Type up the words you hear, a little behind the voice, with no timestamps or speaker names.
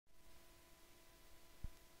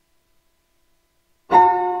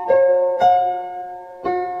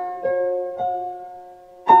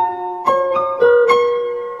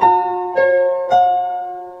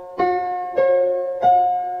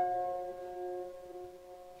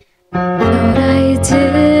Thought I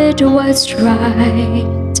did what's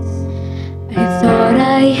right. I thought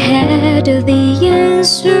I had the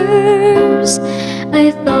answers.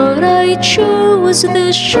 I thought I chose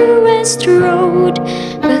the surest road,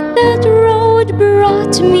 but that road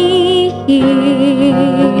brought me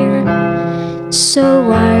here. So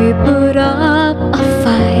I put up a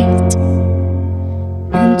fight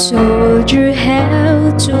and told you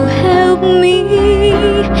how to help me.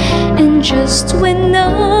 And just when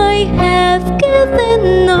I have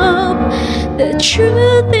given up, the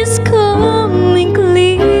truth is coming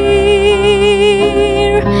clear.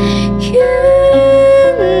 You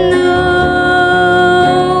know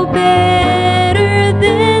better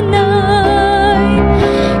than I.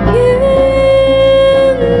 You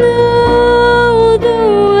know the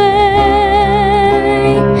way.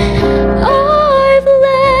 I've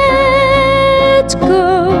let go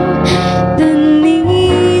the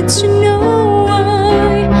need to know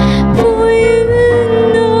why, for you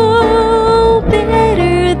know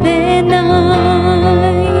better than I.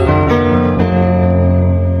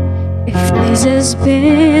 If this has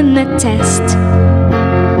been a test,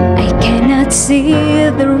 I cannot see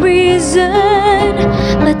the reason,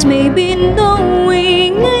 but maybe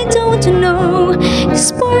knowing I don't know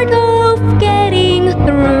is part of getting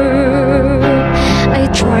through. I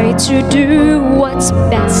try to do what's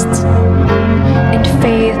best, and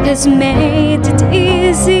faith has made it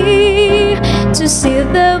easy to see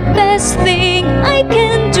the best thing I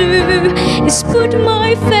can do is put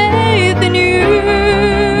my faith in you.